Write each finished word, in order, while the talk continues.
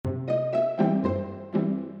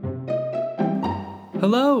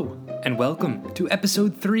Hello, and welcome to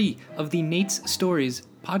episode 3 of the Nate's Stories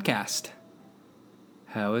podcast.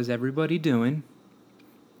 How is everybody doing?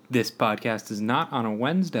 This podcast is not on a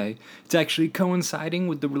Wednesday. It's actually coinciding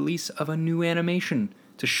with the release of a new animation.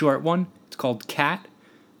 It's a short one. It's called Cat.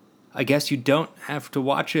 I guess you don't have to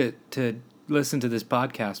watch it to listen to this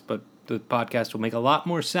podcast, but the podcast will make a lot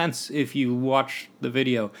more sense if you watch the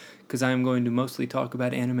video, because I'm going to mostly talk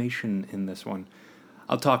about animation in this one.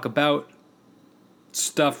 I'll talk about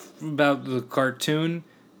stuff about the cartoon,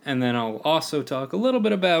 and then I'll also talk a little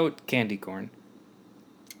bit about Candy Corn,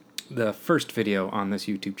 the first video on this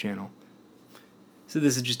YouTube channel. So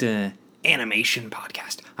this is just an animation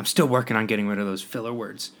podcast. I'm still working on getting rid of those filler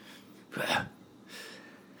words.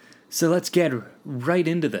 So let's get right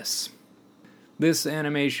into this. This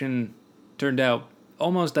animation turned out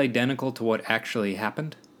almost identical to what actually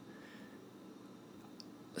happened.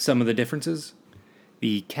 Some of the differences: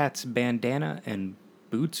 the cat's bandana and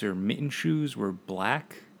boots or mitten shoes were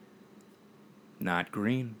black, not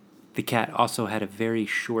green. The cat also had a very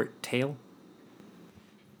short tail.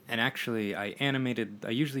 And actually, I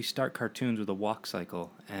usually start cartoons with a walk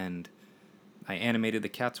cycle, and I animated the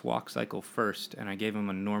cat's walk cycle first, and I gave him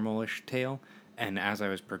a normal-ish tail, and as I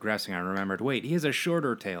was progressing, I remembered, wait, he has a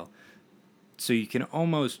shorter tail. So you can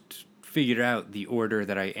almost figure out the order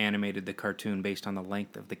that I animated the cartoon based on the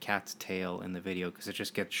length of the cat's tail in the video, because it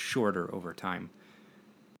just gets shorter over time.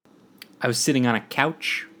 I was sitting on a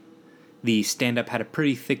couch. The stand-up had a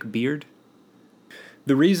pretty thick beard.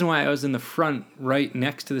 The reason why I was in the front right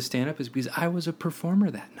next to the stand-up is because I was a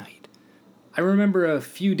performer that night. I remember a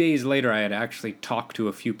few days later I had actually talked to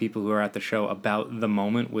a few people who were at the show about the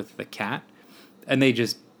moment with the cat, and they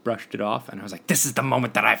just brushed it off, and I was like, this is the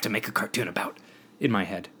moment that I have to make a cartoon about, in my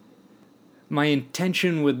head. My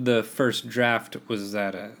intention with the first draft was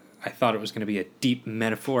that I thought it was going to be a deep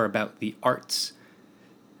metaphor about the arts.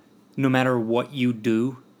 No matter what you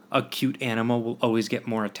do, a cute animal will always get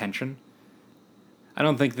more attention. I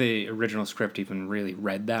don't think the original script even really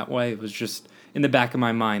read that way. It was just, in the back of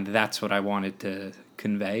my mind, that's what I wanted to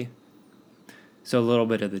convey. So a little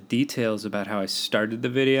bit of the details about how I started the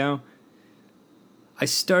video. I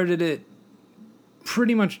started it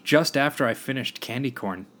pretty much just after I finished Candy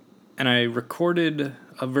Corn. And I recorded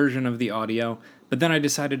a version of the audio, but then I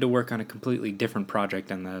decided to work on a completely different project,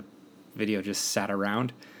 and the video just sat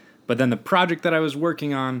around. But then the project that I was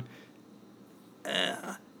working on,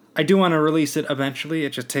 I do want to release it eventually.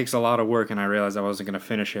 It just takes a lot of work, and I realized I wasn't going to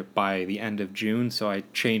finish it by the end of June, so I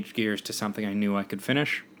changed gears to something I knew I could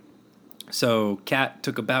finish. So Cat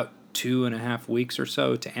took about 2.5 weeks or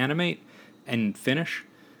so to animate and finish.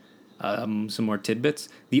 Some more tidbits.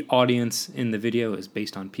 The audience in the video is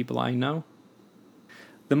based on people I know.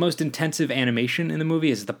 The most intensive animation in the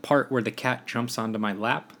movie is the part where the cat jumps onto my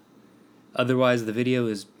lap. Otherwise, the video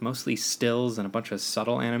is mostly stills and a bunch of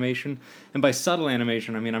subtle animation. And by subtle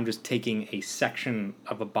animation, I mean I'm just taking a section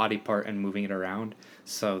of a body part and moving it around.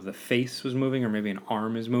 So the face was moving, or maybe an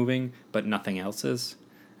arm is moving, but nothing else is.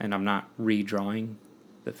 And I'm not redrawing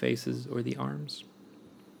the faces or the arms.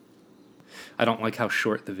 I don't like how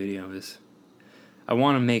short the video is. I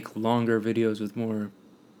want to make longer videos with more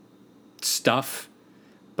stuff,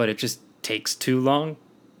 but it just takes too long.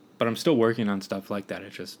 But I'm still working on stuff like that.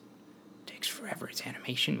 It just takes forever. It's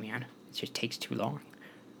animation, man. It just takes too long.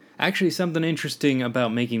 Actually, something interesting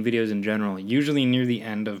about making videos in general, usually near the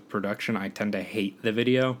end of production, I tend to hate the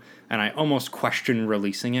video, and I almost question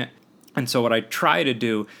releasing it. And so what I try to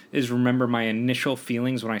do is remember my initial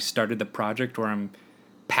feelings when I started the project, where I'm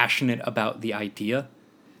passionate about the idea,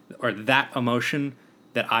 or that emotion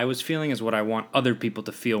that I was feeling is what I want other people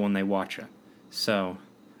to feel when they watch it. So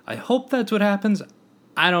I hope that's what happens.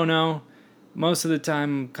 I don't know. Most of the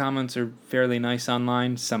time, comments are fairly nice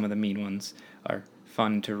online. Some of the mean ones are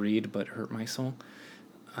fun to read, but hurt my soul.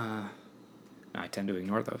 I tend to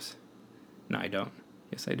ignore those. No, I don't.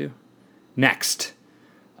 Yes, I do. Next.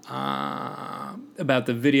 About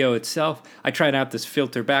the video itself, I tried out this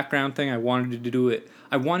filter background thing. I wanted to do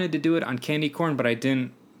it on Candy Corn, but I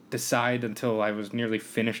didn't decide until I was nearly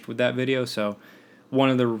finished with that video. So one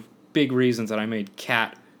of the big reasons that I made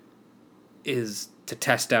Cat is to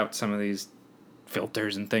test out some of these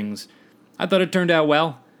filters and things. I thought it turned out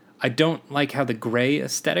well. I don't like how the gray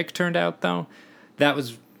aesthetic turned out, though. That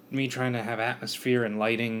was me trying to have atmosphere and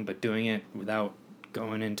lighting, but doing it without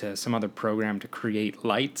going into some other program to create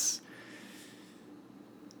lights.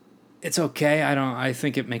 It's okay. I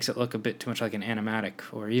think it makes it look a bit too much like an animatic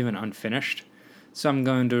or even unfinished. So I'm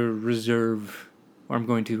going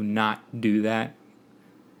to not do that.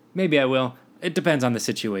 Maybe I will. It depends on the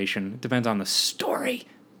situation. It depends on the story.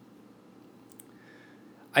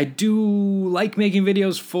 I do like making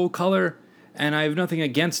videos full color, and I have nothing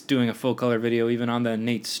against doing a full color video even on the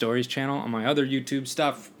Nate Stories channel. On my other YouTube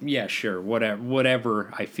stuff, yeah, sure,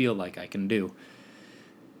 whatever I feel like I can do.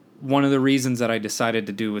 One of the reasons that I decided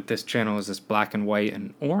to do with this channel is this black and white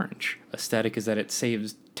and orange aesthetic is that it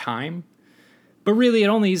saves time. But really, it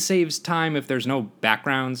only saves time if there's no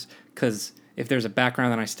backgrounds, because if there's a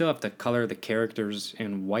background, then I still have to color the characters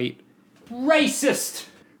in white. Racist!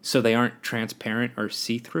 So they aren't transparent or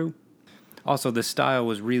see-through. Also, the style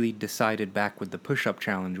was really decided back with the push-up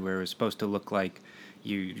challenge, where it was supposed to look like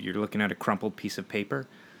you're looking at a crumpled piece of paper.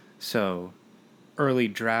 So early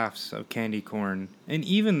drafts of Candy Corn, and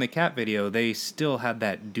even the cat video, they still had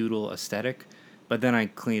that doodle aesthetic, but then I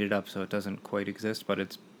cleaned it up so it doesn't quite exist, but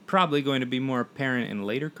it's probably going to be more apparent in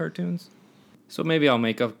later cartoons. So maybe I'll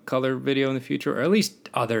make a color video in the future, or at least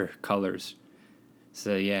other colors.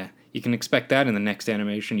 So yeah, you can expect that in the next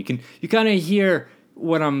animation. You kind of hear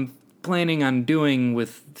what I'm planning on doing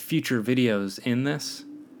with future videos in this,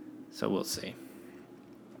 so we'll see.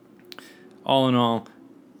 All in all,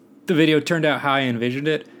 the video turned out how I envisioned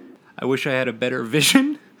it. I wish I had a better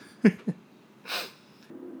vision.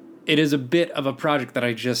 It is a bit of a project that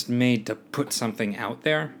I just made to put something out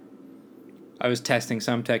there. I was testing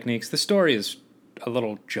some techniques. The story is a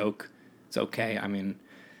little joke. It's okay. I mean,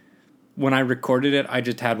 when I recorded it, I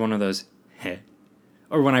just had one of those, heh.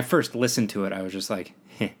 Or when I first listened to it, I was just like,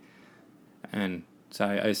 heh. And so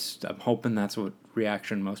I'm hoping that's what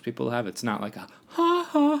reaction most people have. It's not like a, ha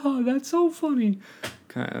ha ha, that's so funny.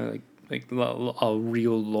 Kind of like a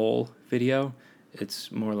real lol video.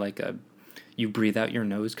 It's more like a you breathe out your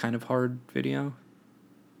nose kind of hard video.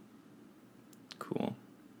 Cool.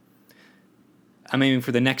 I'm aiming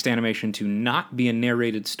for the next animation to not be a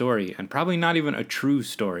narrated story, and probably not even a true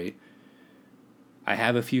story. I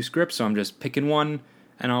have a few scripts, so I'm just picking one,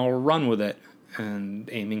 and I'll run with it, and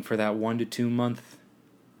aiming for that 1 to 2 month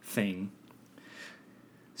thing.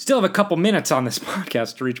 Still have a couple minutes on this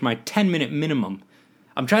podcast to reach my 10-minute minimum.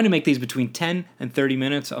 I'm trying to make these between 10 and 30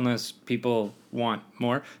 minutes, unless people want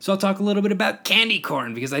more. So I'll talk a little bit about Candy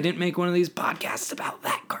Corn, because I didn't make one of these podcasts about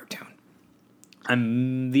that cartoon.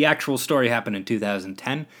 The actual story happened in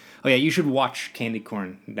 2010. Oh yeah, you should watch Candy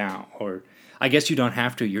Corn now, or I guess you don't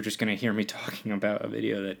have to. You're just going to hear me talking about a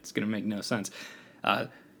video that's going to make no sense. I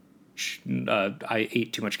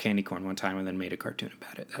ate too much candy corn one time and then made a cartoon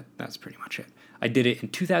about it. That's pretty much it. I did it in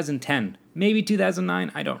 2010, maybe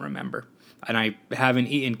 2009, I don't remember. And I haven't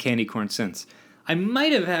eaten candy corn since. I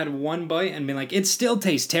might have had one bite and been like, it still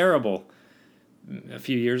tastes terrible a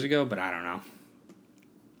few years ago, but I don't know.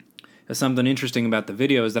 Something interesting about the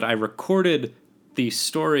video is that I recorded the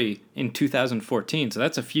story in 2014, so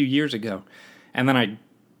that's a few years ago. And then I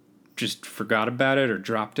just forgot about it or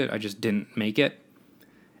dropped it. I just didn't make it.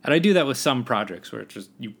 And I do that with some projects where it's just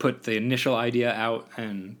you put the initial idea out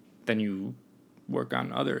and then you work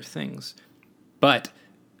on other things. But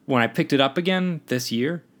when I picked it up again this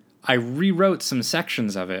year, I rewrote some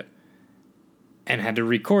sections of it and had to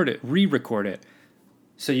re-record it.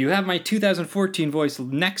 So you have my 2014 voice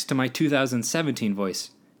next to my 2017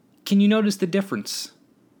 voice. Can you notice the difference?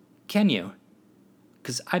 Can you?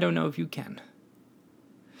 Because I don't know if you can.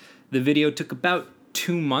 The video took about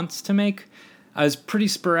 2 months to make. I was pretty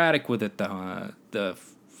sporadic with it, though. The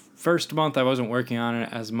first month I wasn't working on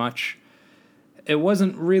it as much. It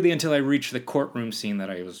wasn't really until I reached the courtroom scene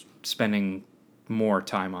that I was spending more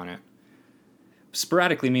time on it.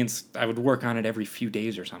 Sporadically means I would work on it every few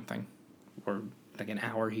days or something. Or like an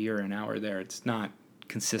hour here, an hour there. It's not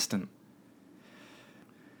consistent.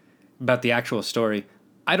 About the actual story,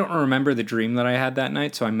 I don't remember the dream that I had that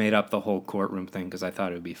night, so I made up the whole courtroom thing because I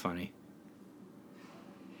thought it would be funny.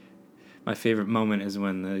 My favorite moment is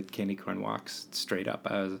when the candy corn walks straight up.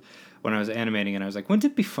 When I was animating it, I was like, wouldn't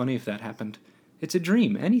it be funny if that happened? It's a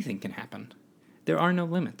dream. Anything can happen. There are no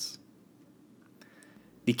limits.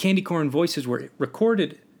 The candy corn voices were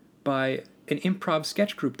recorded by an improv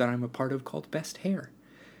sketch group that I'm a part of called Best Hair.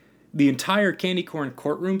 The entire candy corn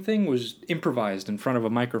courtroom thing was improvised in front of a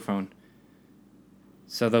microphone.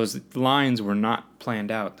 So those lines were not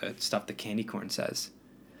planned out, the stuff the candy corn says.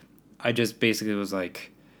 I just basically was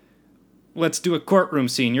like, let's do a courtroom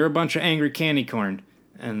scene. You're a bunch of angry candy corn.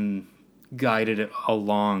 And guided it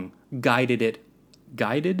along. Guided it.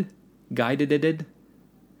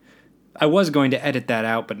 I was going to edit that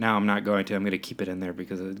out, but now I'm not going to. I'm going to keep it in there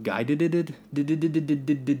because it guided it.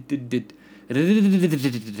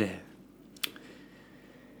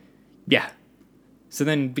 Yeah. So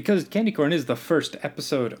then, because Candy Corn is the first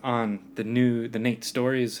episode on the Nate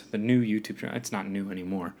Stories, the new YouTube channel. It's not new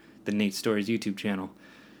anymore. The Nate Stories YouTube channel.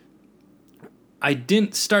 I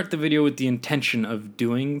didn't start the video with the intention of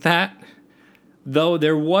doing that, though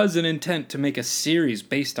there was an intent to make a series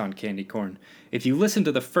based on candy corn. If you listen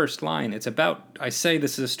to the first line, I say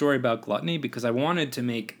this is a story about gluttony because I wanted to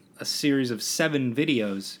make a series of 7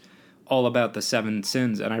 videos all about the 7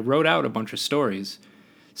 sins, and I wrote out a bunch of stories,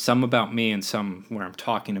 some about me and some where I'm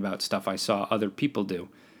talking about stuff I saw other people do.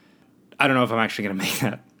 I don't know if I'm actually going to make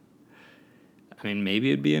that. I mean, maybe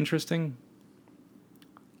it'd be interesting.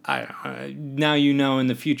 Now you know in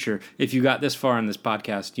the future, if you got this far in this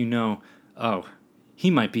podcast, you know, oh, he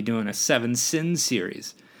might be doing a 7 sins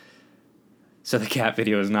series. So the cat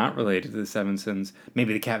video is not related to the 7 sins.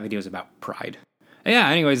 Maybe the cat video is about pride. Yeah,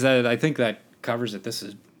 anyways, I think that covers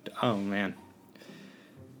it. Oh man.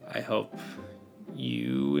 I hope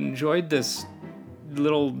you enjoyed this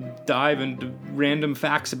little dive into random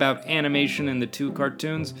facts about animation and the 2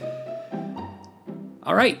 cartoons.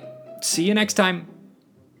 All right, see you next time.